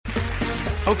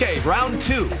Okay, round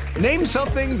two. Name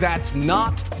something that's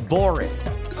not boring.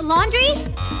 A laundry?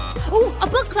 Ooh, a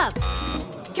book club.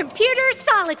 Computer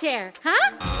solitaire,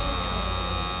 huh?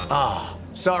 Ah,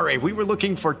 sorry, we were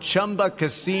looking for Chumba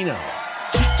Casino.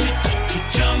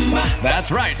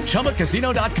 That's right,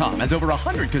 ChumbaCasino.com has over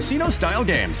 100 casino-style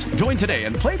games. Join today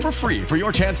and play for free for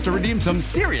your chance to redeem some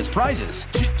serious prizes.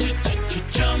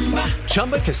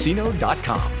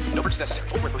 ChumbaCasino.com. No purchase necessary.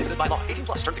 Void where prohibited by law. 18+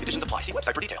 terms and conditions apply. See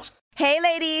website for details. Hey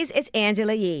ladies, it's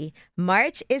Angela Yee.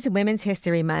 March is Women's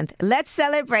History Month. Let's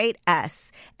celebrate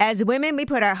us. As women, we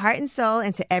put our heart and soul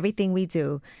into everything we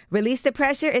do. Release the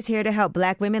Pressure is here to help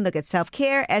Black women look at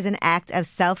self-care as an act of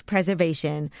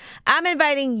self-preservation. I'm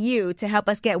inviting you to help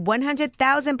us get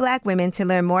 100,000 Black women to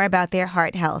learn more about their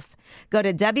heart health. Go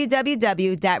to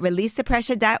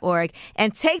www.releasethepressure.org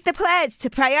and take the pledge to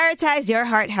prioritize your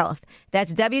heart health.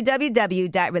 That's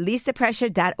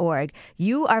www.releasethepressure.org.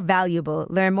 You are valuable.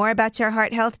 Learn more about your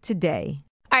heart health today.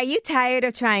 Are you tired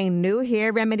of trying new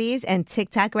hair remedies and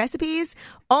TikTok recipes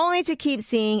only to keep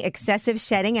seeing excessive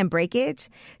shedding and breakage?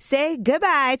 Say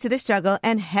goodbye to the struggle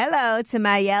and hello to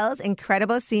Mayel's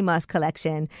incredible sea moss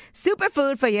collection.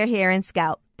 Superfood for your hair and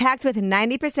scalp. Packed with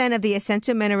 90% of the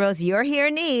essential minerals your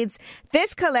hair needs,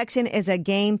 this collection is a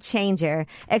game changer.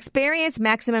 Experience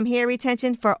maximum hair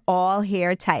retention for all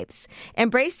hair types.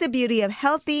 Embrace the beauty of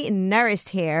healthy, nourished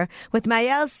hair with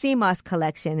Mayel's Sea Moss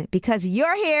collection, because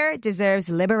your hair deserves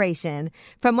liberation.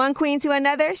 From one queen to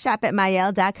another, shop at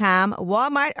Mayel.com,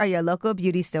 Walmart, or your local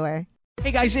beauty store.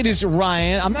 Hey guys, it is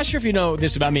Ryan. I'm not sure if you know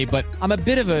this about me, but I'm a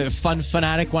bit of a fun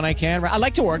fanatic when I can. I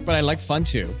like to work, but I like fun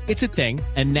too. It's a thing.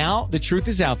 And now the truth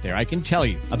is out there. I can tell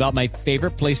you about my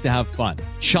favorite place to have fun.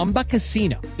 Chumba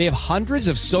Casino. They have hundreds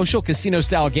of social casino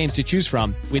style games to choose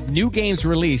from with new games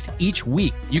released each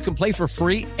week. You can play for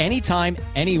free anytime,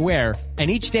 anywhere. And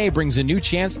each day brings a new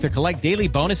chance to collect daily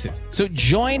bonuses. So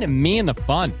join me in the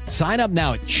fun. Sign up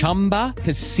now at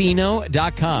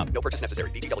ChumbaCasino.com. No purchase necessary.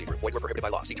 VGW Group. Void where prohibited by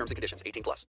law. See terms and conditions.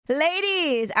 18+.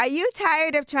 Ladies, are you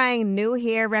tired of trying new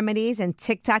hair remedies and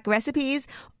TikTok recipes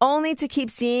only to keep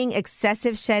seeing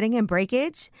excessive shedding and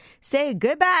breakage? Say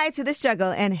goodbye to the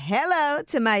struggle and hello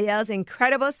to Mayel's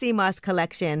incredible sea moss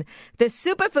collection, the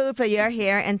superfood for your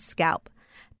hair and scalp.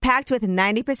 Packed with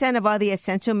 90% of all the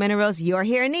essential minerals your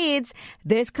hair needs,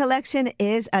 this collection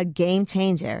is a game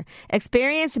changer.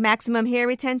 Experience maximum hair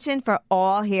retention for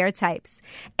all hair types.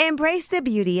 Embrace the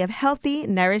beauty of healthy,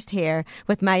 nourished hair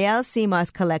with Mayel's Sea Moss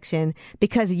collection,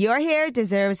 because your hair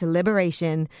deserves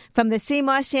liberation. From the Sea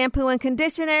Moss shampoo and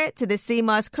conditioner to the Sea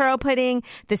Moss curl pudding,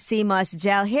 the Sea Moss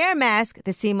gel hair mask,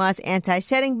 the Sea Moss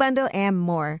anti-shedding bundle, and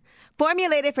more.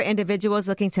 Formulated for individuals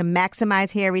looking to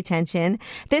maximize hair retention,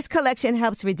 this collection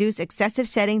helps reduce excessive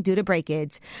shedding due to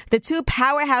breakage. The two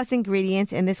powerhouse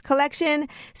ingredients in this collection,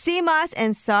 sea moss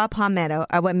and saw palmetto,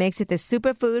 are what makes it the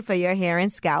superfood for your hair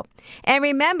and scalp. And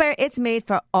remember, it's made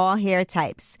for all hair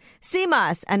types. Sea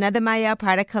moss, another Mayel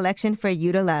product collection for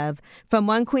you to love. From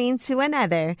one queen to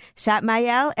another, shop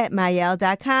Mayel at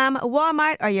Mayel.com,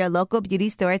 Walmart, or your local beauty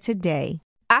store today.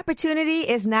 Opportunity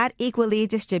is not equally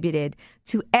distributed.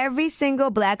 To every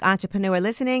single Black entrepreneur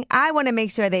listening, I want to make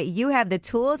sure that you have the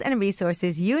tools and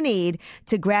resources you need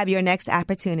to grab your next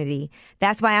opportunity.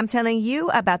 That's why I'm telling you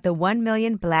about the 1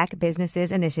 Million Black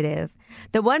Businesses Initiative.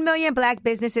 The 1 Million Black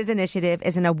Businesses Initiative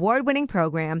is an award-winning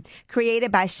program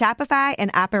created by Shopify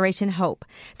and Operation Hope.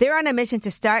 They're on a mission to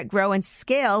start, grow, and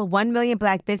scale 1 million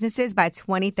Black businesses by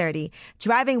 2030,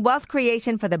 driving wealth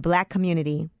creation for the Black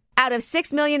community. Out of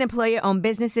 6 million employer-owned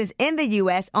businesses in the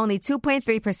U.S., only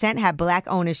 2.3% have Black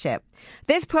ownership.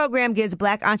 This program gives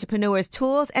Black entrepreneurs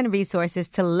tools and resources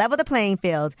to level the playing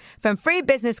field, from free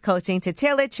business coaching to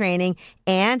tailored training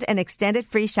and an extended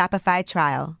free Shopify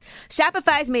trial.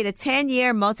 Shopify's made a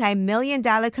 10-year,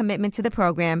 multi-million-dollar commitment to the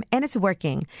program, and it's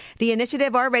working. The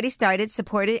initiative already started,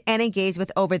 supported, and engaged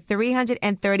with over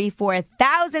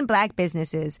 334,000 Black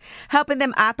businesses, helping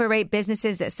them operate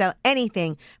businesses that sell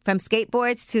anything from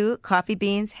skateboards to coffee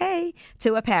beans,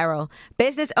 to apparel.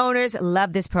 Business owners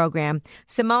love this program.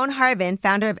 Simone Harvin,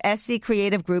 founder of SC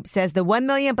Creative Group, says the 1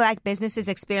 Million Black Businesses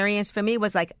experience for me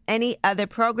was like any other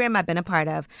program I've been a part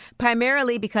of,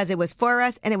 primarily because it was for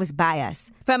us and it was by us.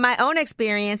 From my own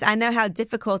experience, I know how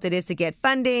difficult it is to get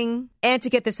funding and to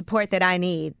get the support that I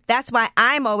need. That's why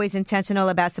I'm always intentional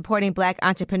about supporting Black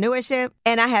entrepreneurship,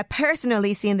 and I have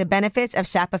personally seen the benefits of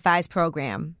Shopify's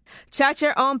program. Chart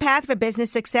your own path for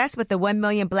business success with the 1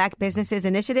 Million Black Businesses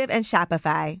Initiative and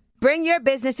Shopify. Bring your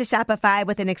business to Shopify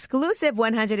with an exclusive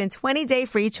 120-day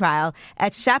free trial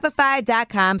at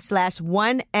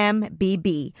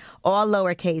shopify.com/1MBB. All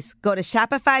lowercase. Go to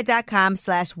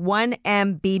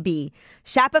shopify.com/1MBB.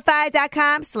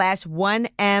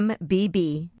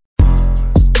 Shopify.com/1MBB.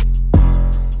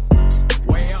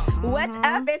 What's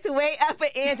up? It's Way Up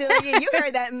with Angela. Yeah, you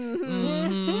heard that.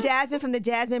 Jasmine from the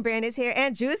Jasmine brand is here,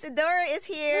 and Sidora is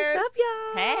here. What's up,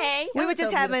 y'all? Hey. We were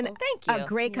just having a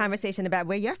great conversation about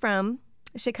where you're from,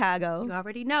 Chicago. You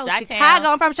already know. Chi-town. Chicago.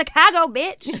 I'm from Chicago,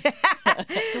 bitch. Can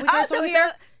we curse over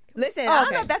here? Listen, I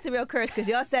don't know if that's a real curse because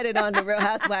y'all said it on The Real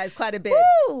Housewives quite a bit.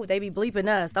 Woo! They be bleeping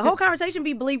us. The whole conversation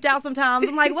be bleeped out sometimes.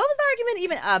 I'm like, what was the argument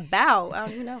even about? I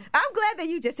don't even know. I'm glad that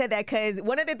you just said that because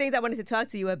one of the things I wanted to talk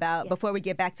to you about before we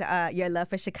get back to your love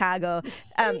for Chicago,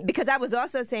 because I was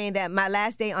also saying that my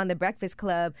last day on the Breakfast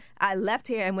Club, I left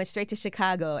here and went straight to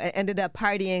Chicago and ended up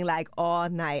partying like all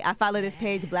night. I follow this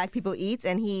page, Black People Eats,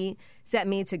 and he sent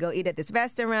me to go eat at this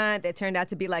restaurant that turned out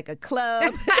to be like a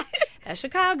club. That's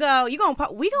Chicago. We gonna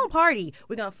party.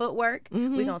 We gonna footwork.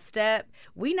 We gonna step.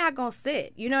 We not gonna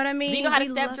sit. You know what I mean? Do you know how to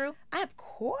step, Drew? Of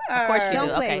course. Of course you Don't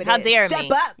do. play Okay. with How it. dare Step me?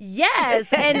 up.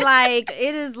 Yes, and like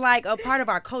it is like a part of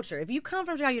our culture. If you come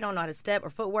from Chicago, you don't know how to step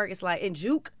or footwork. It's like in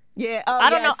juke. Yeah. I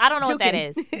don't know what that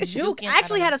is. Juke. I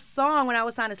actually had a song when I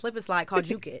was signed to Slip and Slide called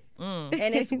Juke It. And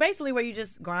it's basically where you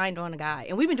just grind on a guy.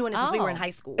 And we've been doing this since we were in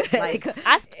high school. Like,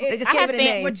 They just gave it a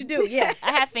name. what you do, yeah.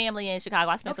 I have family in Chicago.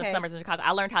 I spent some summers in Chicago.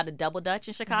 I learned how to double dutch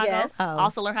in Chicago. Yes.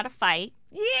 Also learned how to fight.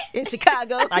 In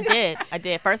Chicago. I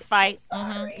did. First fight.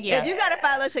 Yeah. If you got to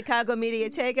follow Chicago Media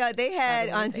Takeout, they had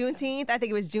on Juneteenth, I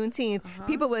think it was Juneteenth,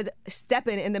 people was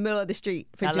stepping in the middle of the street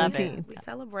for Juneteenth. We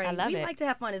celebrate. I love we it. like to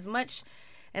have fun as much.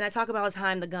 And I talk about all the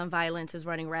time the gun violence is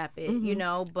running rapid, you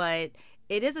know, but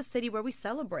it is a city where we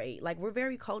celebrate. Like, we're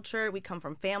very cultured. We come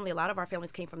from family. A lot of our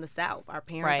families came from the South. Our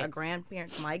parents, our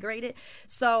grandparents migrated.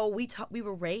 So we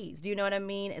were raised, you know what I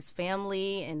mean, as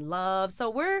family and love. So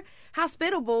we're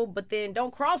hospitable, but then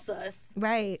don't cross us.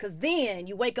 Right. Because then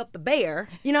you wake up the bear.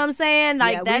 You know what I'm saying?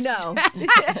 Like, yeah, that's we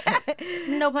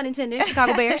know. no pun intended.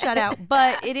 Chicago Bear, shout out.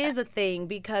 But it is a thing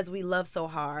because we love so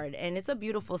hard. And it's a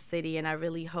beautiful city. And I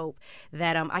really hope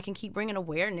that I can keep bringing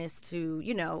awareness to,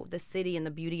 you know, the city and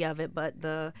the beauty of it. But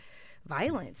the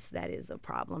violence that is a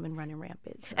problem and running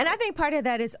rampant. So. And I think part of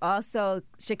that is also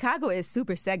Chicago is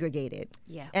super segregated.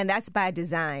 Yeah. And that's by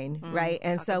design, right?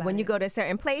 And so when you go to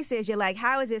certain places, you're like,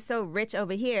 how is it so rich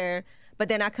over here? But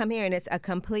then I come here and it's a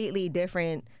completely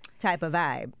different type of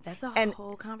vibe. That's a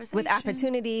whole conversation. With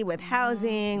opportunity, with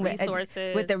housing,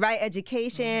 resources, with the right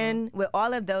education, with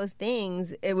all of those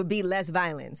things, it would be less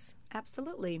violence.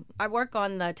 Absolutely. I work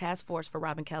on the task force for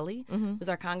Robin Kelly, who's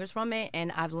our congresswoman,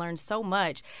 and I've learned so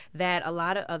much that a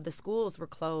lot of the schools were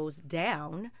closed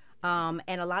down. And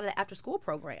a lot of the after-school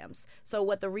programs. So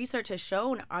what the research has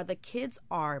shown are the kids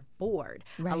are bored.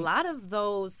 Right. A lot of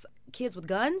those kids with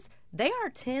guns, they are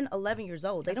 10, 11 years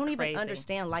old. They don't even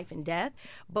understand life and death.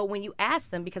 But when you ask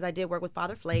them, because I did work with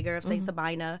Father Flager of St.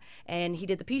 Sabina, and he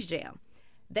did the Peace Jam.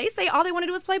 They say all they want to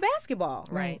do is play basketball.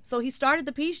 Right. So he started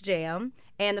the Peace Jam,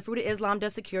 and the Fruit of Islam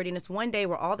does security, and it's one day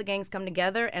where all the gangs come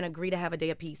together and agree to have a day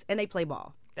of peace, and they play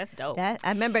ball. That's dope. I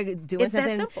remember doing It's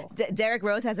something. that simple. Derrick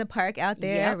Rose has a park out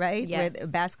there, right? Yes. With a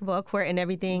basketball court and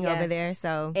everything over there.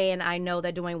 So, and I know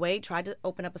that Dwayne Wade tried to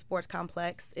open up a sports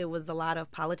complex. It was a lot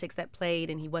of politics that played,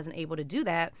 and he wasn't able to do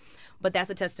that. But that's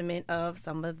a testament of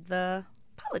some of the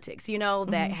politics, you know,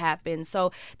 that happened.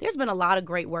 So there's been a lot of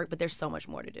great work, but there's so much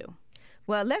more to do.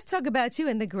 well, let's talk about you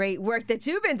and the great work that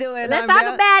you've been doing. Let's talk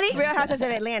about it. Real Housewives of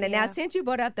Atlanta. Now, since you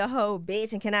brought up the whole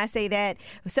bitch, and can I say that?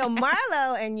 So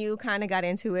Marlo and you kind of got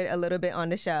into it a little bit on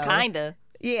the show. Kinda.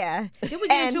 Yeah. Did we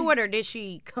get into it, or did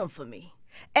she come for me?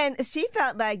 And she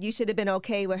felt like you should have been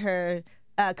okay with her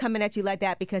coming at you like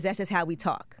that because that's just how we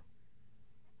talk.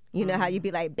 You know how you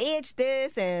be like, bitch,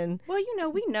 this, and... Well, you know,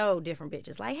 we know different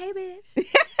bitches. Like, hey, bitch.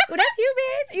 Well, that's you,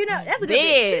 bitch. You know, that's a good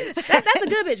bitch. That's a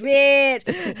good bitch,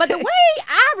 bitch. But the way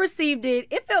I received it,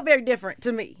 it felt very different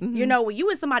to me. You know, when you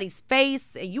in somebody's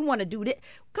face and you want to do that,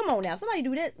 come on now, somebody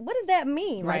do that. What does that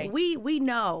mean? Right. Like, we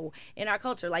know in our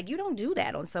culture, like, you don't do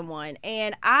that on someone.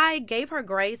 And I gave her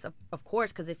grace, of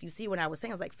course, because if you see when I was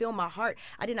saying, I was like, feel my heart.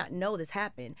 I did not know this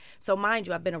happened. So mind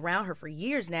you, I've been around her for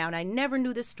years now, and I never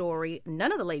knew this story.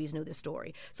 None of the ladies knew this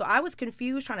story. So I was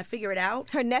confused trying to figure it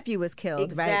out. Her nephew was killed,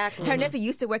 Exactly. right? Her nephew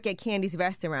used to work at Candy's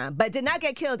restaurant, but did not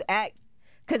get killed at...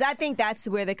 Because I think that's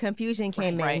where the confusion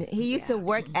came in. Right. He used to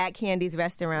work at Candy's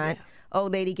restaurant,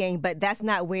 Old Lady Gang, but that's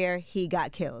not where he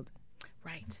got killed.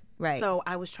 Right. Right. So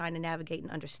I was trying to navigate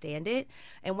and understand it.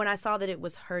 And when I saw that it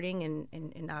was hurting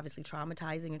and obviously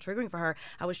traumatizing and triggering for her,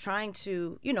 I was trying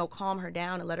to, calm her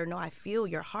down and let her know, I feel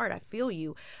your heart, I feel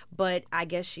you. But I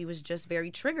guess she was just very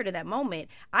triggered in that moment.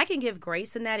 I can give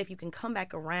grace in that if you can come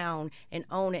back around and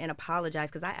own it and apologize,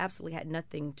 because I absolutely had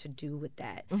nothing to do with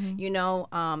that,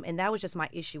 and that was just my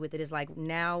issue with it, is like,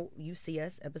 now you see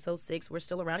us, episode 6, we're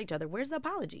still around each other. Where's the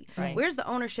apology? Right. Where's the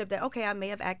ownership that, okay, I may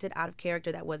have acted out of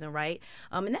character, that wasn't right.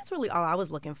 And that's really all I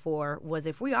was looking for, was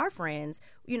if we are friends,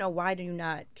 why do you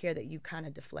not care that you kind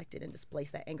of deflected and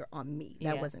displaced that anger on me?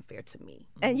 That wasn't fair to me.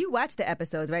 And you watch the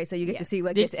episodes, right? So you get to see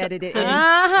what Did gets so- edited so in.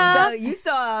 Uh-huh. So you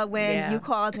saw when Yeah. you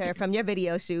called her from your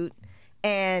video shoot,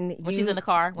 and When she's in the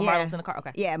car, when Marlo's in the car.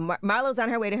 Okay. Yeah, Marlo's on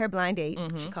her way to her blind date.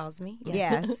 She calls me.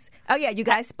 Yes. Oh, yeah, you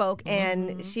guys spoke,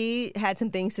 and she had some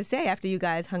things to say after you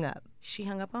guys hung up. She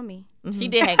hung up on me. She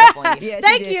did hang up on you. Yeah,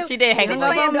 Thank she did. you. She did hang She up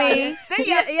on slammed you. on me.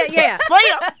 Yeah.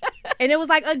 Slam! And it was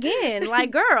like, again, like,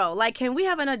 girl, like, can we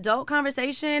have an adult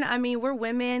conversation? I mean, we're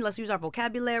women. Let's use our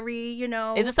vocabulary,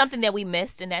 Is it something that we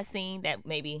missed in that scene that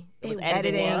maybe it was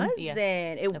edited editing. in? wasn't. Yeah.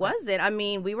 It wasn't. I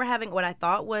mean, we were having what I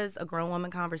thought was a grown woman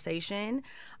conversation.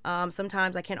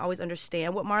 Sometimes I can't always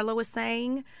understand what Marlo was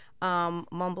saying,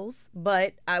 mumbles,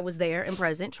 but I was there and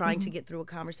present trying to get through a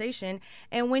conversation.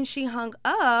 And when she hung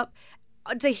up,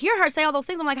 to hear her say all those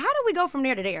things, I'm like, how do we go from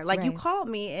there to there? Like, you Right. called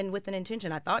me and with an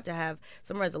intention, I thought, to have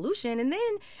some resolution. And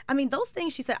then, I mean, those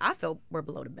things she said, I felt were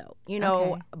below the belt.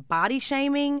 Okay. Body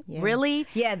shaming, Yeah. really?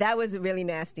 Yeah, that was really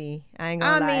nasty. I ain't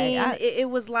I gonna lie. mean, it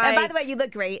was like. and by the way, you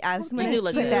look great. I was You gonna do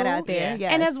look put good. that out there. Yeah.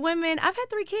 Yes. And as women, I've had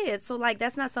 3 kids, so like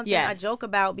that's not something I Yes. joke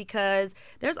about, because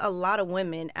there's a lot of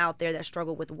women out there that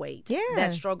struggle with weight, Yeah.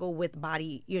 that struggle with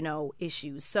body,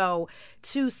 issues. So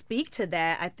to speak to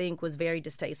that, I think was very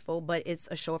distasteful, but it's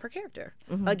a show of her character.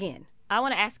 Again, I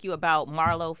want to ask you about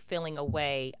Marlo feeling a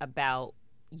way about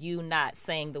you not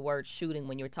saying the word shooting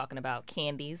when you were talking about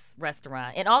Candy's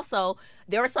restaurant. And also,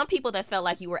 there were some people that felt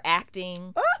like you were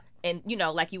acting and,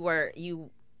 like you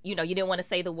didn't want to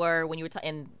say the word when you were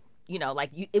talking.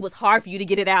 It was hard for you to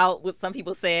get it out, with some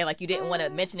people saying, like, you didn't want to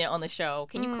mention it on the show.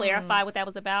 Can you clarify what that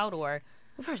was about, or...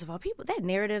 First of all, people, that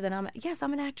narrative that I'm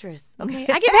an actress, okay?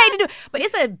 I get paid to do it, but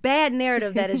it's a bad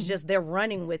narrative that is just, they're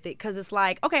running with it, because it's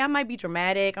like, okay, I might be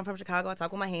dramatic, I'm from Chicago, I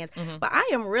talk with my hands, but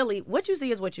I am really, what you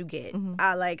see is what you get.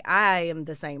 I am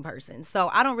the same person.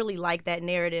 So I don't really like that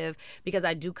narrative, because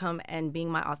I do come and being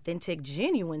my authentic,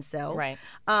 genuine self. Right.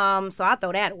 So I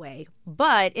throw that away.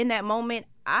 But in that moment,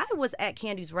 I was at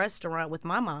Candy's restaurant with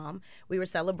my mom. We were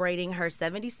celebrating her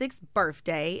 76th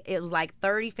birthday. It was like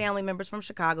 30 family members from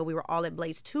Chicago. We were all at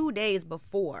Blaze 2 days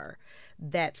before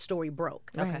that story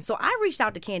broke. Okay. So I reached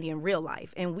out to Candy in real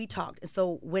life, and we talked. And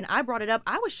so when I brought it up,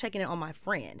 I was checking it on my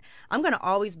friend. I'm going to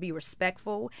always be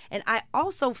respectful. And I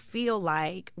also feel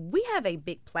like we have a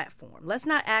big platform. Let's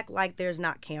not act like there's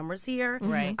not cameras here.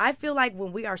 Right. I feel like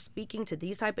when we are speaking to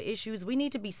these type of issues, we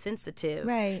need to be sensitive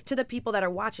Right. to the people that are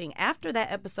watching. After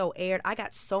that episode aired, I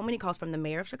got so many calls from the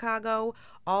mayor of Chicago,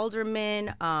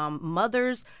 aldermen,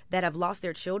 mothers that have lost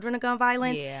their children to gun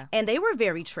violence, Yeah. and they were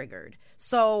very triggered.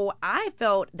 So I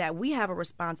felt that we have a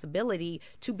responsibility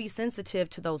to be sensitive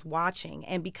to those watching.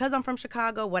 And because I'm from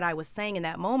Chicago, what I was saying in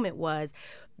that moment was,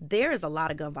 there is a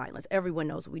lot of gun violence. Everyone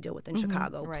knows what we deal with in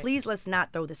Chicago. Right. Please, let's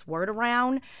not throw this word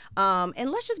around. And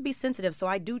let's just be sensitive. So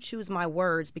I do choose my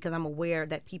words, because I'm aware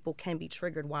that people can be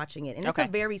triggered watching it. And it's Okay.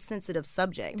 a very sensitive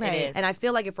subject. Right. It is. And I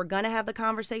feel like if we're going to have the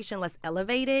conversation, let's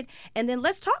elevate it. And then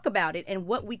let's talk about it and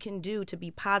what we can do to be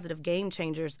positive game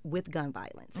changers with gun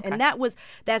violence. And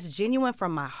that's genuine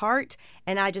from my heart.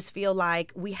 And I just feel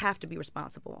like we have to be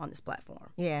responsible on this platform.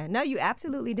 Yeah, no, you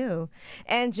absolutely do.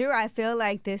 And Drew, I feel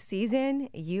like this season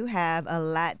you have a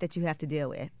lot that you have to deal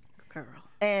with. Girl.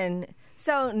 And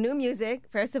so, new music,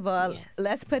 first of all, Yes.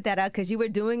 let's put that out, because you were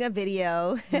doing a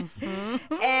video.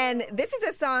 And this is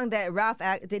a song that Ralph,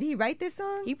 did he write this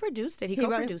song? He produced it. He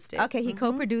wrote co-produced it. Okay, he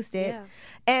co-produced it. Yeah.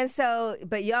 And so,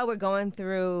 but y'all were going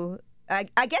through,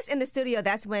 I guess in the studio,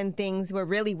 that's when things were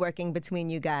really working between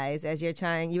you guys, as you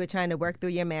were trying to work through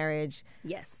your marriage.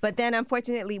 Yes. But then,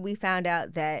 unfortunately, we found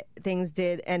out that things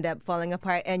did end up falling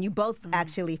apart, and you both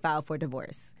actually filed for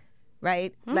divorce,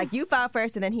 right? Like, you filed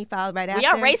first, and then he filed right after.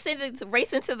 Y'all racing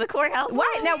to the courthouse?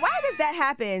 Why does that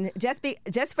happen?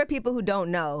 Just for people who don't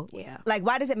know. Yeah. Like,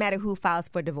 why does it matter who files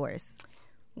for divorce?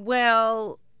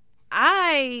 Well,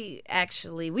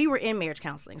 we were in marriage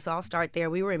counseling, so I'll start there.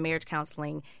 We were in marriage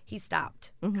counseling. He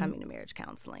stopped coming to marriage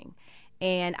counseling.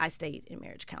 And I stayed in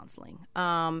marriage counseling.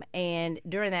 And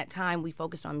during that time, we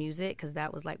focused on music because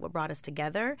that was like what brought us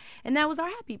together. And that was our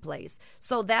happy place.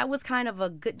 So that was kind of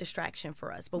a good distraction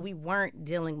for us. But we weren't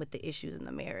dealing with the issues in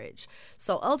the marriage.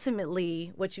 So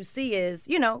ultimately, what you see is,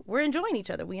 we're enjoying each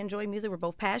other. We enjoy music. We're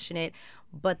both passionate.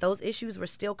 But those issues were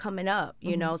still coming up,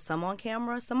 some on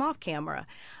camera, some off camera.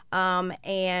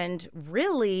 And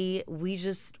really, we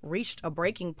just reached a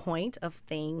breaking point of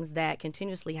things that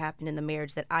continuously happened in the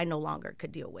marriage that I no longer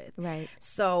could deal with. Right.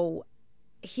 So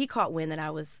he caught wind that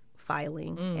I was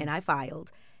filing, and I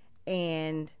filed.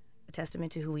 And a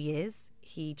testament to who he is,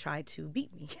 he tried to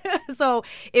beat me. So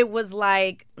it was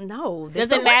like, no.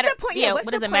 Does it matter? What's the point? Yeah, what's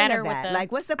what the does it point matter of with that? the...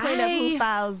 Like, what's the point of who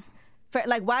files?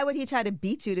 Why would he try to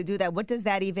beat you to do that? What does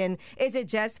that even? Is it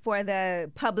just for the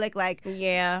public?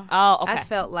 Yeah. Oh, okay. I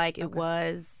felt like it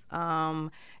was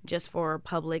just for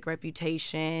public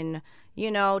reputation,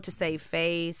 to save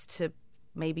face, to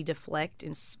maybe deflect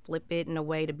and flip it in a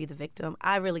way to be the victim.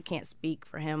 I really can't speak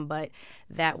for him, but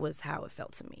that was how it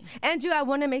felt to me. Andrew, I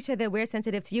want to make sure that we're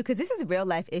sensitive to you because this is real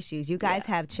life issues. You guys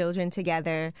have children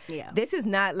together. Yeah. This is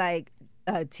not like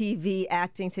a TV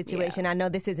acting situation. I know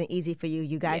this isn't easy for you.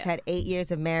 You guys had 8 years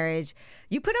of marriage.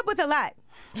 You put up with a lot.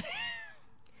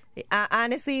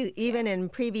 Honestly, even in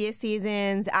previous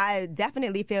seasons, I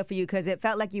definitely feel for you because it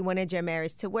felt like you wanted your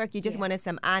marriage to work. You just wanted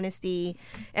some honesty.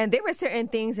 And there were certain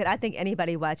things that I think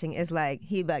anybody watching is like,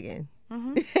 he bugging.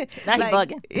 Not he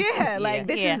bugging.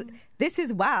 Yeah, this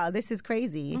is wild. This is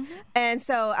crazy. And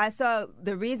so I saw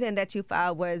the reason that you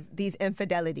filed was these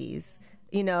infidelities,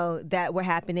 that were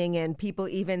happening and people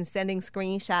even sending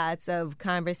screenshots of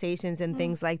conversations and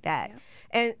things like that. Yeah.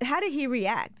 And how did he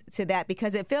react to that?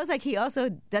 Because it feels like he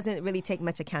also doesn't really take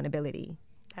much accountability.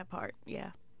 That part, yeah.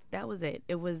 That was it.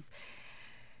 It was,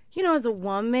 as a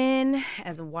woman,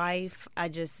 as a wife, I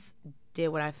just did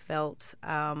what I felt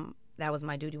that was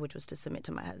my duty, which was to submit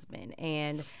to my husband.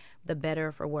 And the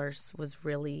better for worse was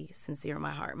really sincere in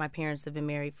my heart. My parents have been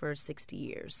married for 60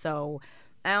 years. So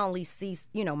I only see,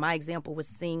 my example was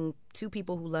seeing two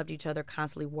people who loved each other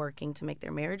constantly working to make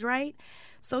their marriage right.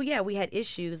 So, yeah, we had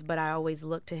issues, but I always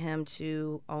looked to him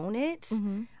to own it,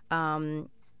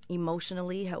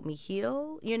 emotionally help me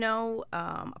heal,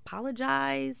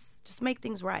 apologize, just make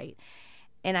things right.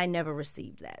 And I never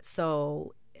received that.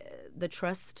 So the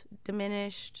trust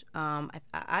diminished.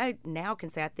 I now can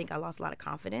say I think I lost a lot of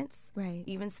confidence, right?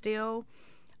 Even still.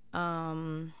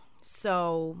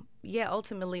 So, yeah,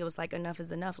 ultimately it was like enough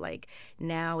is enough. Like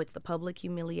now it's the public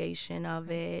humiliation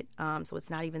of it. So it's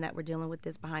not even that we're dealing with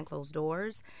this behind closed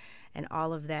doors. And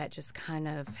all of that just kind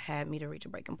of had me to reach a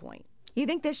breaking point. You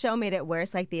think this show made it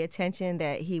worse, like the attention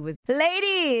that he was...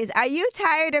 Ladies, are you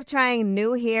tired of trying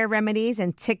new hair remedies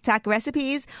and TikTok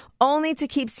recipes only to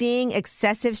keep seeing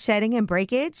excessive shedding and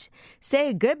breakage?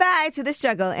 Say goodbye to the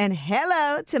struggle and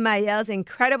hello to Mayel's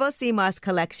incredible sea moss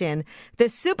collection, the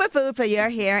superfood for your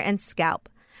hair and scalp.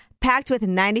 Packed with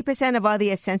 90% of all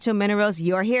the essential minerals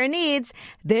your hair needs,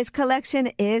 this collection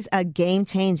is a game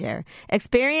changer.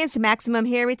 Experience maximum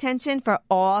hair retention for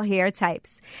all hair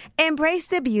types. Embrace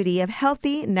the beauty of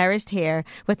healthy, nourished hair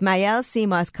with Mayel's Sea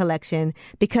Moss collection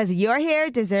because your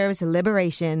hair deserves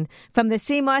liberation. From the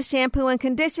Sea Moss shampoo and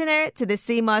conditioner to the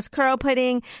Sea Moss curl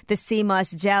pudding, the Sea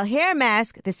Moss gel hair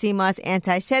mask, the Sea Moss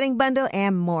anti-shedding bundle,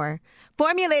 and more.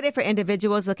 Formulated for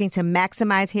individuals looking to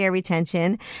maximize hair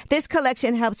retention, this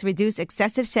collection helps reduce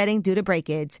excessive shedding due to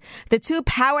breakage. The two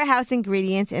powerhouse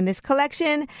ingredients in this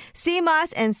collection, sea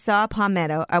moss and saw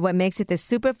palmetto, are what makes it the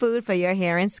superfood for your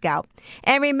hair and scalp.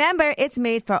 And remember, it's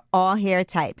made for all hair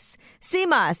types. Sea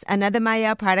moss, another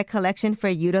Mayel product collection for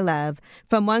you to love.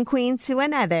 From one queen to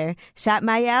another, shop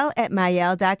Mayel at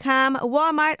Mayel.com,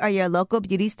 Walmart, or your local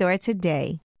beauty store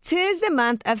today. 'Tis the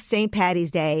month of St. Paddy's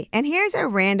Day, and here's a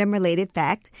random related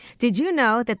fact. Did you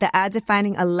know that the odds of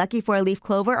finding a lucky four-leaf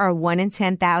clover are 1 in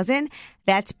 10,000?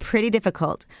 That's pretty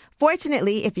difficult.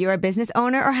 Fortunately, if you're a business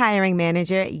owner or hiring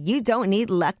manager, you don't need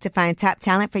luck to find top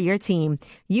talent for your team.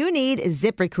 You need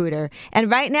ZipRecruiter. And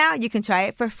right now, you can try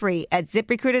it for free at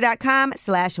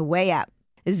ZipRecruiter.com/wayup.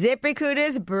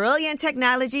 ZipRecruiter's brilliant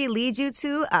technology leads you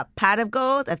to a pot of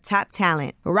gold of top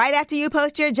talent. Right after you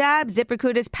post your job,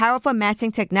 ZipRecruiter's powerful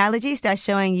matching technology starts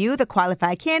showing you the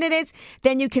qualified candidates.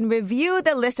 Then you can review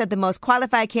the list of the most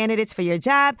qualified candidates for your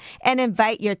job and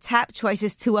invite your top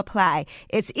choices to apply.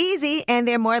 It's easy, and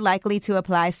they're more likely to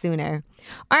apply sooner.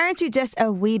 Aren't you just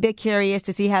a wee bit curious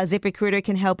to see how ZipRecruiter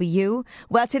can help you?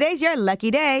 Well, today's your lucky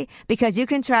day because you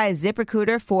can try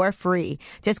ZipRecruiter for free.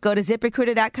 Just go to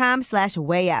ZipRecruiter.com/wayup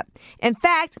 #WayUp. In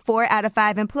fact, 4 out of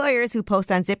 5 employers who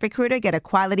post on ZipRecruiter get a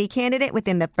quality candidate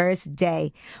within the first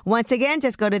day. Once again,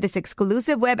 just go to this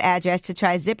exclusive web address to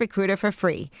try ZipRecruiter for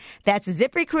free. That's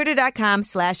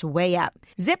ZipRecruiter.com/WayUp.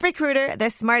 ZipRecruiter, the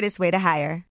smartest way to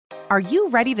hire. Are you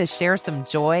ready to share some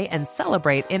joy and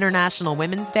celebrate International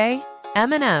Women's Day?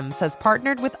 M&M's has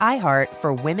partnered with iHeart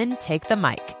for Women Take the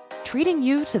Mic, treating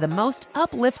you to the most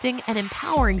uplifting and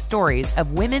empowering stories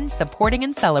of women supporting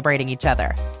and celebrating each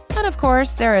other. And of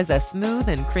course, there is a smooth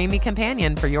and creamy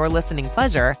companion for your listening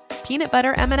pleasure, peanut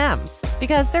butter M&Ms,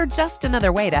 because they're just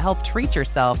another way to help treat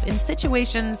yourself in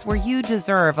situations where you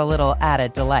deserve a little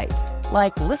added delight,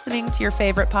 like listening to your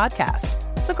favorite podcast.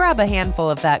 So grab a handful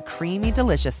of that creamy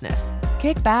deliciousness.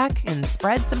 Kick back and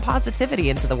spread some positivity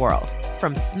into the world.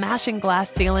 From smashing glass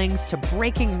ceilings to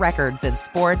breaking records in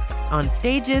sports, on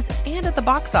stages, and at the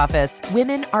box office,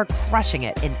 women are crushing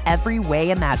it in every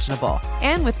way imaginable.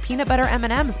 And with peanut butter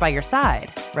M&Ms by your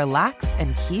side, relax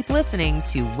and keep listening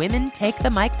to Women Take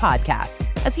the Mic podcasts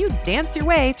as you dance your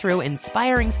way through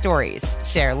inspiring stories,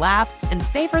 share laughs, and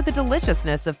savor the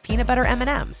deliciousness of peanut butter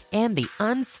M&Ms and the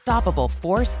unstoppable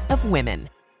force of women.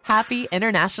 Happy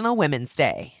International Women's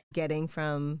Day. Getting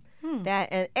from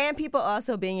that and people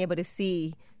also being able to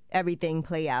see everything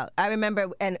play out. I remember,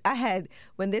 and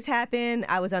when this happened,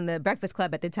 I was on the Breakfast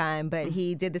Club at the time, but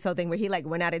he did this whole thing where he like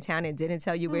went out of town and didn't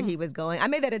tell you where he was going. I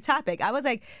made that a topic. I was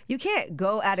like, you can't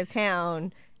go out of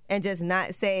town and just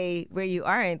not say where you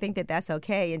are and think that that's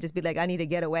okay and just be like, I need to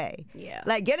get away. Yeah.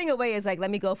 Like getting away is like,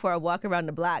 let me go for a walk around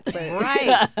the block for,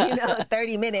 Right.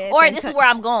 30 minutes. Or this is where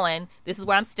I'm going. This is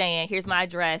where I'm staying. Here's my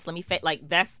address. Let me like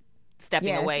that's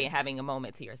stepping away and having a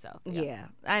moment to yourself. Yeah.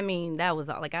 I mean, that was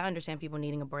like, I understand people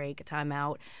needing a break, a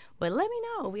timeout, but let me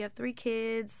know. We have 3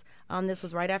 kids. This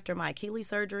was right after my Achilles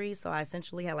surgery, so I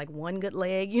essentially had like one good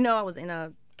leg. I was in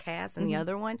a cast and the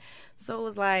other one. So it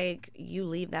was like, you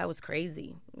leave. That was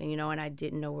crazy. And I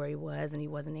didn't know where he was and he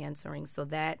wasn't answering. So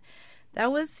that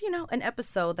was, an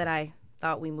episode that I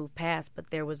thought we moved past, but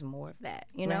there was more of that,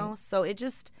 know? So it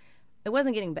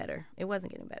wasn't getting better. It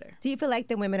wasn't getting better. Do you feel like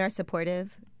the women are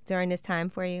supportive during this time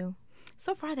for you?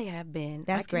 So far, they have been.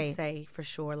 That's great. I can say for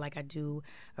sure, like, I do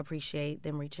appreciate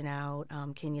them reaching out.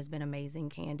 Kenya's been amazing.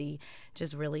 Candy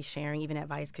just really sharing even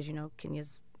advice because,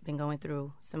 Kenya's been going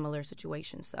through similar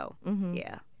situations. So,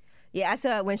 yeah. Yeah, I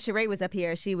saw when Sheree was up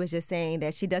here, she was just saying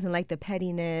that she doesn't like the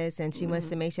pettiness and she wants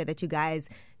to make sure that you guys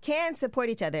can support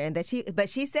each other. And but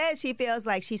she says she feels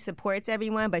like she supports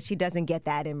everyone, but she doesn't get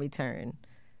that in return.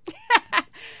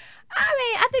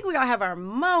 I think we all have our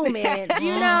moments,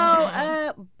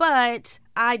 but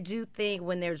I do think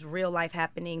when there's real life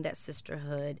happening, that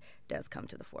sisterhood does come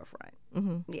to the forefront.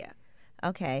 Yeah.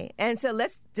 Okay. And so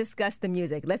let's discuss the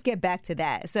music. Let's get back to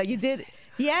that. So you did,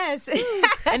 yes.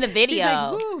 In the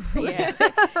video. She's like, yeah.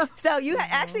 So you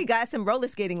actually got some roller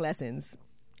skating lessons.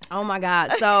 Oh my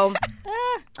God. So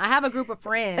I have a group of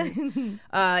friends,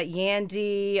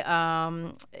 Yandy,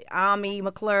 Ami,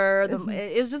 McClure.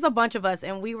 It was just a bunch of us.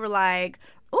 And we were like,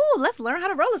 ooh, let's learn how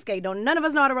to roller skate. None of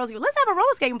us know how to roller skate. Let's have a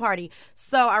roller skating party.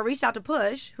 So I reached out to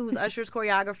Push, who's Usher's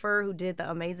choreographer, who did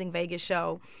the amazing Vegas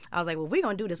show. I was like, well, if we're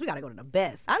going to do this, we got to go to the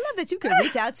best. I love that you can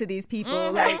reach out to these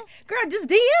people. Like, girl, just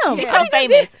DM. She's so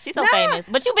famous. She's so famous.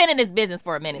 But you've been in this business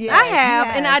for a minute. Yeah, I have.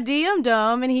 And I DM'd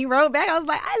him, and he wrote back. I was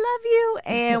like, I love you.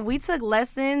 And we took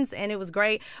lessons, and it was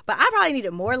great. But I probably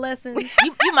needed more lessons.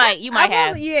 You might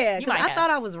have. Yeah, because I thought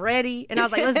I was ready, and I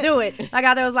was like, let's do it. I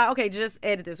got there, was like, okay, just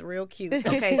edit this real cute.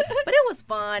 Okay. But it was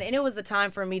fun, and it was a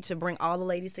time for me to bring all the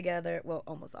ladies together. Well,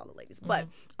 almost all the ladies, but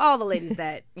all the ladies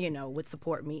that, would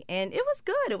support me. And it was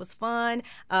good. It was fun.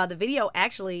 The video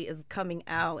actually is coming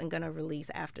out and going to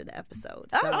release after the episode.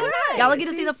 So y'all will get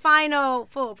to see the final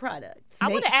full product. I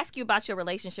want to ask you about your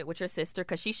relationship with your sister,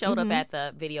 because she showed up at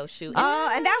the video shoot.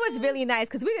 Oh, and that was really nice,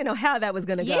 because we didn't know how that was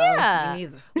going to go. Yeah. Me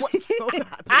neither.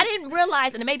 I didn't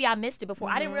realize, and maybe I missed it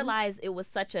before, I didn't realize it was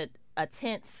such a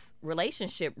tense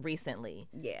relationship recently.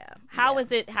 Yeah. How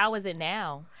is it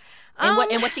now?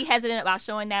 And was she hesitant about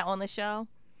showing that on the show?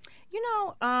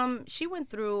 She went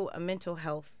through a mental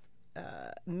health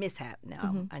mishap.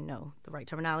 Now I know the right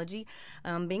terminology,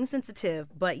 being sensitive,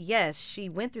 but yes, she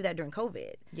went through that during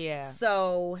COVID. Yeah.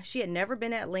 So she had never been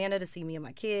to Atlanta to see me and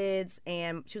my kids,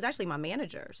 and she was actually my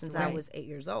manager since I was 8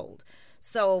 years old.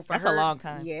 So for that's her, a long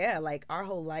time. Yeah, like our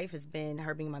whole life has been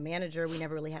her being my manager. We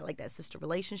never really had like that sister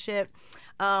relationship.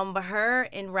 But her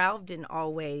and Ralph didn't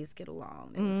always get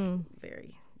along. It was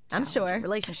very I'm sure.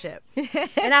 Relationship.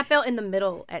 And I felt in the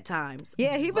middle at times.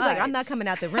 Yeah, he was like, I'm not coming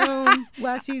out the room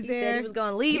while she's He there. said he was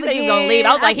going to leave He said again. he was going to leave.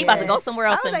 I was like, he about to go somewhere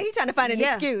else. I was like, he's trying to find an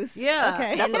excuse. Yeah.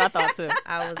 Okay. That's what I thought too.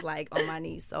 I was like on my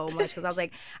knees so much because I was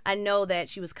like, I know that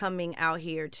she was coming out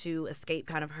here to escape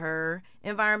kind of her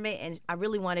environment, and I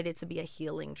really wanted it to be a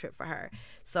healing trip for her.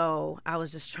 So I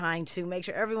was just trying to make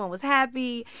sure everyone was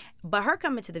happy. But her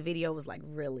coming to the video was like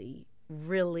really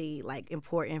like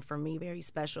important for me, very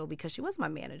special, because she was my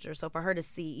manager. So for her to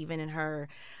see, even in her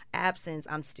absence,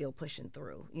 I'm still pushing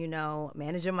through,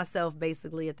 managing myself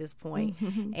basically at this point.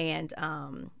 And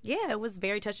it was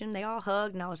very touching. They all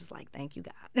hugged, and I was just like, thank you,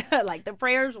 God. Like the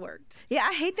prayers worked. Yeah,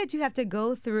 I hate that you have to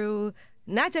go through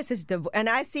not just this divorce. And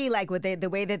I see like with the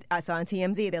way that I saw on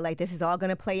TMZ, they're like, this is all going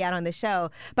to play out on the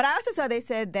show. But I also saw they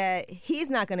said that he's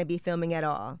not going to be filming at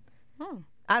all.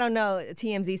 I don't know.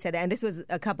 TMZ said that, and this was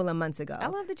a couple of months ago. I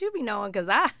love that you be knowing, because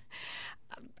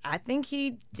I think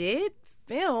he did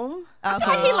film. I feel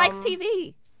like he likes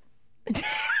TV.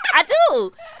 I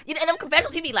do. In them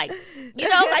confessional TV, like, he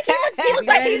looks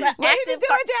like he's an active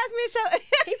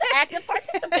He's an active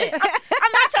participant.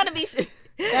 I'm not trying to be.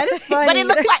 That is funny. But it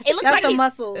looks that's like the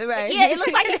muscles. Right. Yeah, it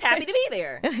looks like he's happy to be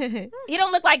there. He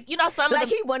don't look like some like of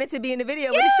the, he wanted to be in the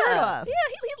video with his shirt off. Yeah,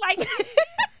 he like.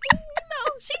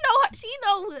 She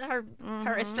know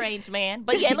her estranged man,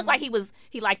 but yeah, it looked like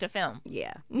he liked to film.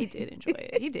 Yeah, he did enjoy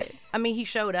it. He did. I mean, he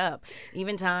showed up.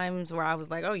 Even times where I was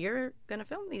like, "Oh, you're gonna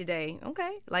film me today,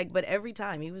 okay?" But every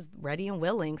time he was ready and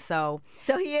willing. So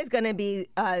he is gonna be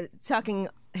talking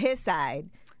his side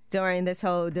during this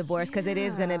whole divorce, because it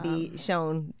is gonna be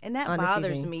shown. And that on bothers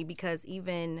the season. me, because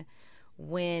even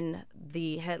when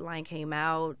the headline came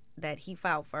out that he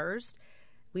filed first,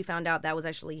 we found out that was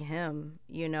actually him,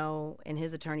 and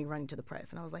his attorney running to the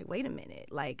press. And I was like, wait a minute.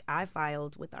 Like, I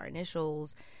filed with our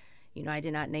initials. I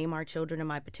did not name our children in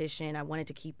my petition. I wanted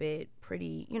to keep it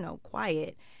pretty,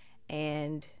 quiet.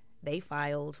 And they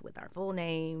filed with our full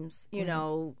names.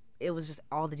 It was just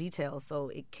all the details. So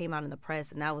it came out in the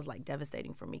press, and that was like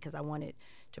devastating for me, because I wanted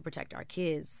to protect our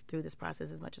kids through this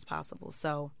process as much as possible.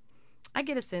 So I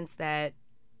get a sense that,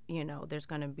 there's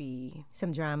going to be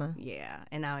some drama. Yeah.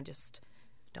 And I just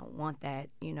don't want that,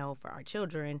 for our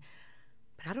children.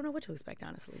 But I don't know what to expect,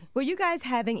 honestly. Were you guys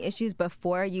having issues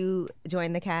before you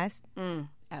joined the cast?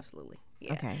 Absolutely.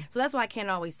 Yeah. Okay. So that's why I can't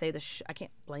always say I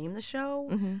can't blame the show,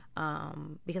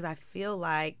 because I feel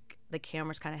like the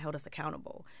cameras kind of held us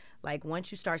accountable. Like,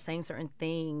 once you start saying certain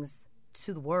things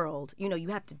to the world, you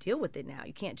have to deal with it now.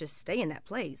 You can't just stay in that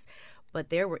place. But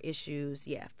there were issues,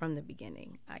 from the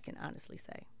beginning, I can honestly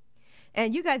say.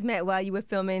 And you guys met while you were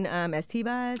filming as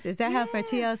T-Boz? Is that how for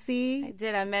TLC? I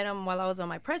did. I met him while I was on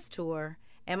my press tour.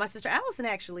 And my sister Allison,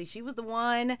 actually, she was the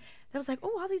one that was like,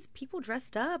 oh, all these people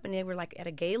dressed up. And they were like at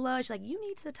a gala. She's like, you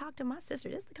need to talk to my sister.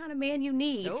 This is the kind of man you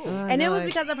need. And it was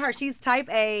because of her. She's type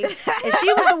A. And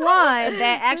she was the one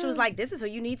that actually was like, this is who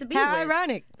you need to be with. How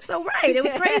ironic. So, right. It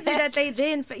was crazy that they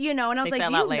then, and I was They like, fell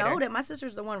do out you later. know that my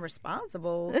sister's the one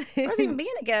responsible for us even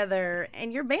being together?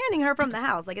 And you're banning her from the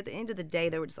house. Like, at the end of the day,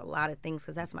 there were just a lot of things,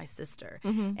 because that's my sister.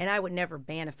 And I would never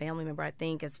ban a family member. I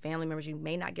think as family members, you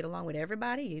may not get along with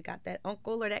everybody. You got that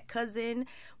uncle or that cousin,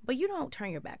 but you don't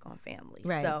turn your back on family.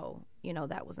 Right. So,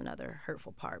 that was another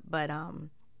hurtful part. But,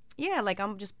 like,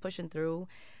 I'm just pushing through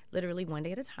literally one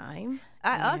day at a time.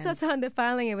 I also saw in the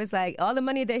filing, it was like all the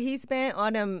money that he spent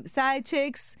on them side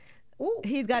chicks,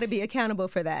 he's got to be accountable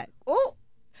for that.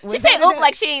 She said "oop"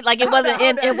 like it wasn't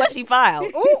in what she filed.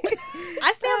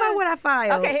 I stand by what I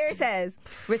filed. Okay, here it says,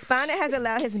 respondent has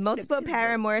allowed his multiple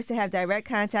paramours to have direct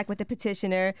contact with the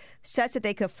petitioner such that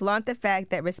they could flaunt the fact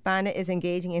that respondent is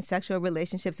engaging in sexual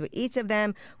relationships with each of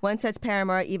them. One such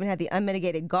paramour even had the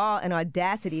unmitigated gall and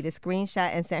audacity to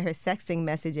screenshot and send her sexting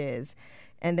messages.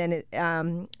 And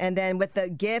then with the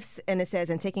gifts, and it says,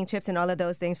 and taking trips and all of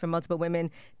those things from multiple women,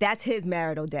 that's his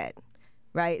marital debt.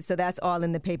 Right, so that's all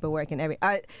in the paperwork and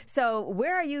everything. So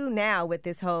where are you now with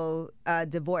this whole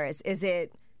divorce? Is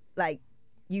it like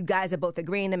you guys are both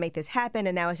agreeing to make this happen,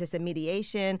 and now it's just a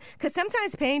mediation? Because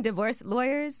sometimes paying divorce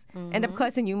lawyers end up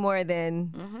costing you more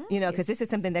than because this is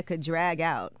something that could drag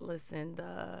out. Listen,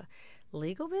 the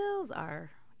legal bills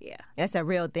are. Yeah. That's a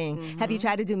real thing. Have you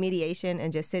tried to do mediation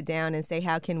and just sit down and say,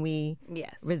 how can we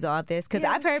resolve this? Because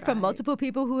I've heard from multiple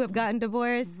people who have gotten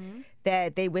divorced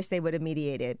that they wish they would have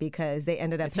mediated, because they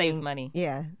ended up paying saves money.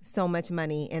 Yeah, so much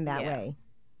money in that way.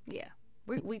 Yeah.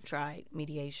 We've tried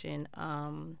mediation,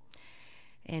 and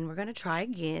we're going to try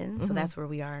again. So that's where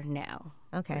we are now.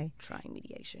 Okay. We're trying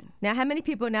mediation. Now, how many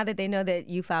people, now that they know that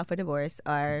you filed for divorce,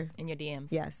 are In your DMs.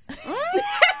 Yes.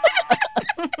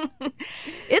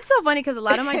 It's so funny, because a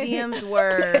lot of my DMs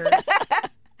were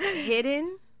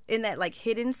hidden. in that like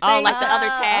hidden space. Oh, like the other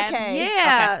tab. Okay.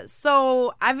 Yeah. Okay.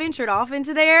 So I ventured off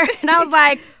into there, and I was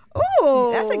like,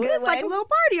 ooh, That's a good it's like a one. little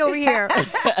party over here.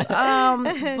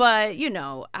 But you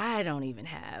know, I don't even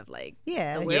have like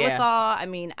the wherewithal. I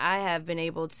mean, I have been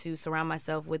able to surround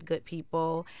myself with good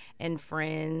people and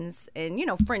friends, and you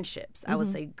know, friendships. I would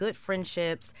say good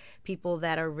friendships, people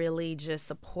that are really just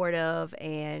supportive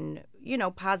and you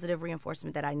know, positive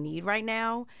reinforcement that I need right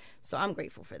now. So I'm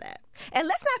grateful for that. And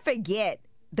let's not forget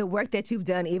the work that you've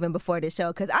done even before the show,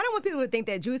 because I don't want people to think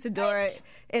that Drew Sidora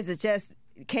is just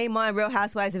came on Real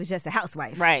Housewives. It was just a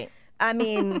housewife, Right. I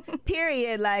mean,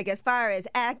 period. Like as far as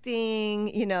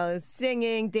acting, you know,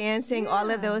 singing, dancing,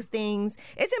 all of those things,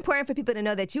 it's important for people to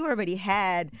know that you already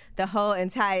had the whole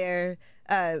entire,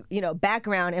 you know,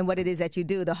 background and what it is that you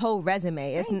do, the whole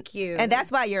resume. Thank you. And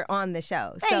that's why you're on the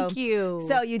show. Thank you.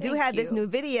 So you do Thank have this you. new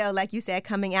video, like you said,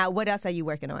 coming out. What else are you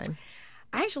working on?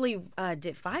 I actually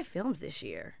did 5 films this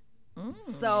year.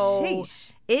 So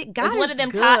Sheesh. it got Is one of them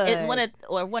good. is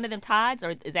one of them Tides,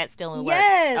 or is that still in works?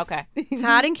 Yes. Okay.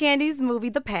 Todd and Candy's movie,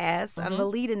 The Past. I'm the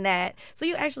lead in that. So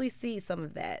you actually see some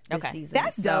of that this Okay. season.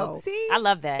 That's So dope. See? I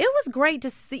love that. It was great to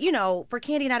see, you know, for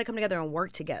Candy and I to come together and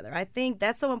work together. I think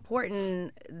that's so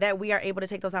important that we are able to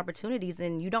take those opportunities,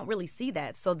 and you don't really see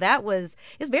that. So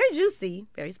it's very juicy,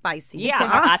 very spicy. Yeah, So-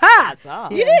 I saw.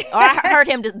 You did? Or I heard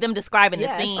them describing the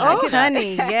scene. Oh, like,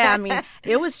 honey. Yeah, I mean,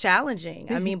 it was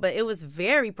challenging. I mean, but it was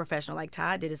very professional. Like,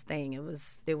 Todd did his thing. It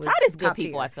was Todd is good top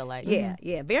people, tier. I feel like. Yeah,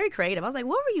 yeah, very creative. I was like,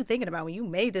 what were you thinking about when you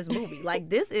made this movie? Like,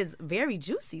 this is very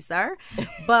juicy, sir.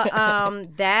 But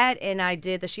that, and I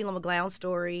did the Sheila McGlown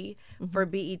story for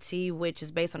BET, which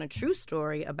is based on a true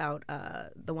story about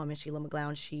the woman, Sheila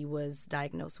McGlown. She was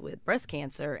diagnosed with breast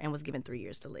cancer and was given 3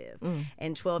 years to live.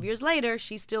 And 12 years later,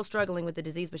 she's still struggling with the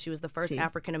disease, but she was the first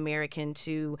African-American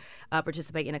to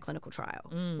participate in a clinical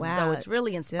trial. Wow. So it's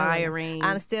really inspiring.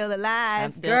 I'm still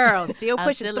alive. Girl, still I'm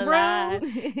pushing still through. alive.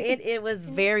 It was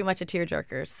very much a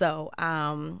tearjerker. So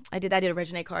I did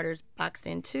Reginae Carter's Boxed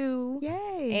In too.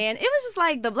 Yay. And it was just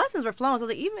like the blessings were flowing. So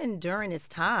that even during this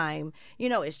time, you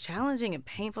know, as challenging and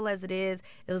painful as it is,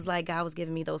 it was like God was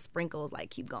giving me those sprinkles, like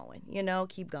keep going, you know,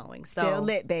 keep going. So Still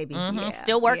lit, baby. Yeah,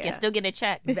 Still working, yeah. still getting a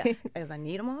check. As I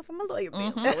need them all from my lawyer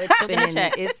bill. So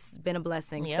it's been a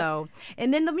blessing. Yep. So,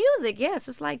 and then the music, yeah, it's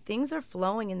just like things are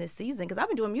flowing in this season because I've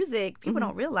been doing music. People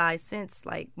don't realize since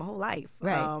like my whole life,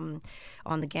 Right.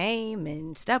 On the game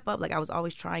and Step Up. Like I was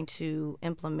always trying to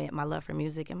implement my love for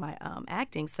music and my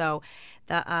acting. So,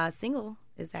 the single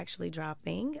is actually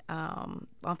dropping on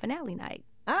finale night.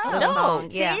 Oh, The song,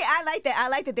 see, yeah. I like that. I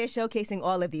like that they're showcasing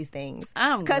all of these things.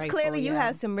 I'm Because grateful, clearly you yeah.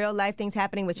 have some real life things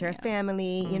happening with your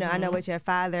family. You know, I know with your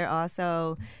father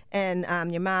also, and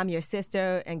your mom, your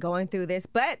sister, and going through this.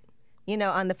 But you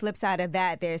know, on the flip side of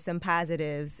that, there's some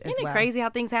positives as Isn't well. it crazy how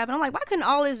things happen? I'm like, why couldn't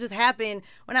all this just happen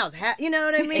when I was you know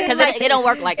what I mean? Because Like, it don't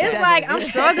work like it's that. like I'm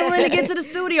struggling to get to the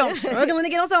studio. I'm struggling to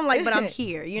get on something, like, but I'm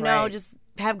here. You know, Right. just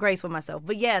have grace with myself.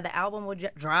 But yeah, the album will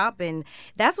drop, and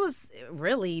that's what's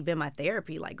really been my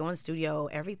therapy. Like going to the studio,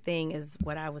 everything is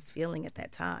what I was feeling at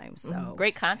that time. So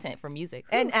Great content for music.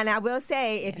 And I will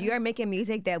say, if you are making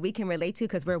music that we can relate to,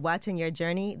 because we're watching your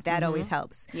journey, that always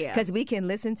helps. Yeah. Because we can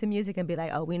listen to music and be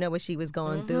like, oh, we know what she was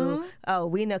going through. Oh,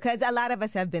 we know. Because a lot of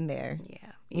us have been there.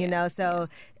 yeah, You know, so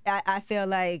I feel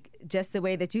like just the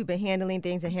way that you've been handling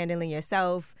things and handling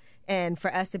yourself, and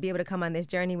for us to be able to come on this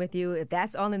journey with you, if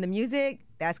that's all in the music,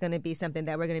 that's going to be something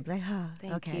that we're going to be like, oh,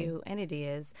 Thank okay. you. And it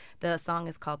is. The song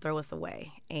is called Throw Us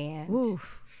Away. And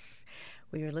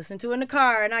we were listening to it in the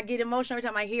car, and I get emotional every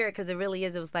time I hear it because it really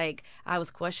is. It was like I was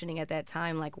questioning at that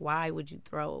time, like, why would you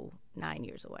throw 9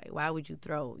 years away? Why would you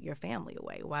throw your family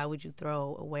away? Why would you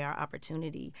throw away our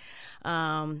opportunity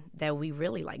that we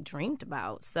really, like, dreamed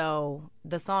about? So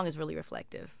the song is really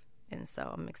reflective. And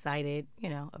so I'm excited, you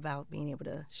know, about being able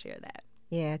to share that.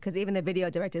 Yeah, because even the video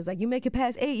director was like, you make it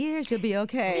past 8 years, you'll be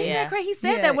okay. Isn't that crazy? He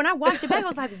said that when I watched it back. I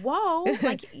was like, whoa.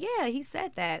 Like, yeah, he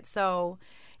said that. So,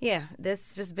 yeah,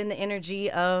 this just been the energy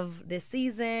of this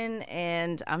season,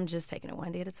 and I'm just taking it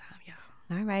one day at a time, y'all.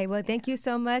 All right. Well, thank you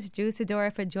so much, Drew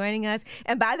Sidora, for joining us.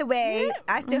 And by the way,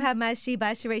 I still have my She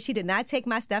by Sheree. She did not take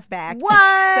my stuff back.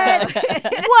 What? So, She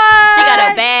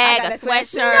got a bag, I a got a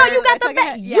sweatshirt. No, you got the Okay,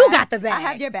 bag. yeah. You got the bag. I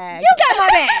have your bag. You got my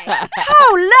bag.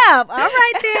 Oh, love. All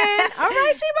right, then. All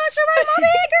right, She by Sheree, my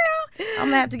bad, girl. I'm going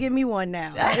to have to give me one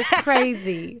now. It's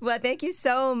crazy. Well, thank you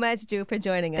so much, Drew, for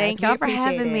joining us. Thank We y'all for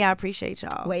appreciate having it. me. I appreciate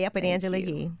y'all. Way up with Thank Angela you.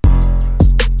 Yee.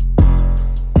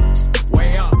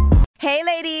 Way up. Hey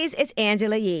ladies, it's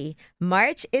Angela Yee.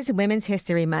 March is Women's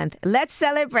History Month. Let's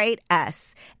celebrate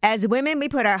us. As women, we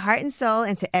put our heart and soul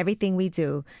into everything we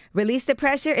do. Release the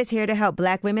Pressure is here to help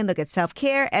Black women look at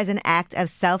self-care as an act of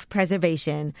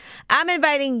self-preservation. I'm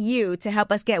inviting you to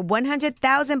help us get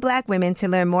 100,000 Black women to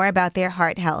learn more about their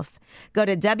heart health. Go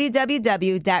to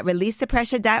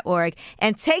www.releasethepressure.org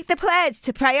and take the pledge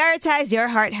to prioritize your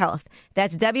heart health.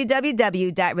 That's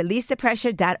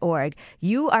www.releasethepressure.org.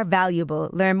 You are valuable.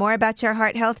 Learn more about your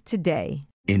heart health today.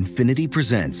 Infinity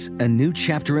presents a new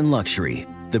chapter in luxury,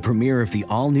 the premiere of the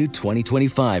all-new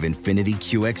 2025 Infinity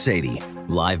QX80,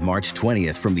 live March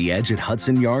 20th from the Edge at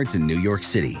Hudson Yards in New York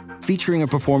City, featuring a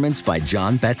performance by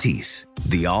John Batiste.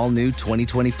 The all-new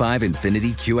 2025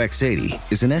 Infinity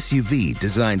QX80 is an SUV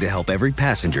designed to help every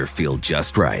passenger feel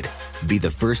just right. Be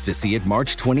the first to see it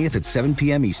March 20th at 7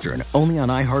 p.m. Eastern, only on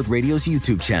iHeartRadio's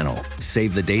YouTube channel.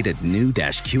 Save the date at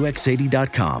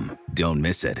new-QX80.com. Don't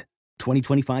miss it.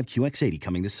 2025 QX80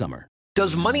 coming this summer.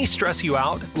 Does money stress you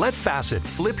out? Let Facet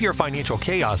flip your financial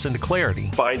chaos into clarity.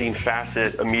 Finding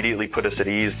Facet immediately put us at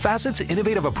ease. Facet's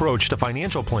innovative approach to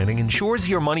financial planning ensures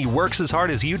your money works as hard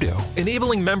as you do,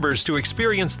 enabling members to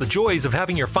experience the joys of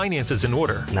having your finances in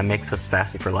order. And that makes us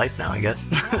Facet for life now, I guess.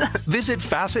 Visit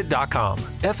Facet.com,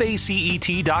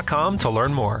 FACET.com to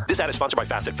learn more. This ad is sponsored by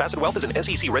Facet. Facet Wealth is an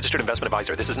SEC registered investment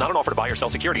advisor. This is not an offer to buy or sell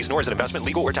securities, nor is it investment,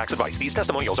 legal, or tax advice. These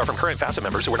testimonials are from current Facet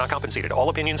members who are not compensated. All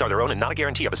opinions are their own and not a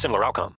guarantee of a similar outcome.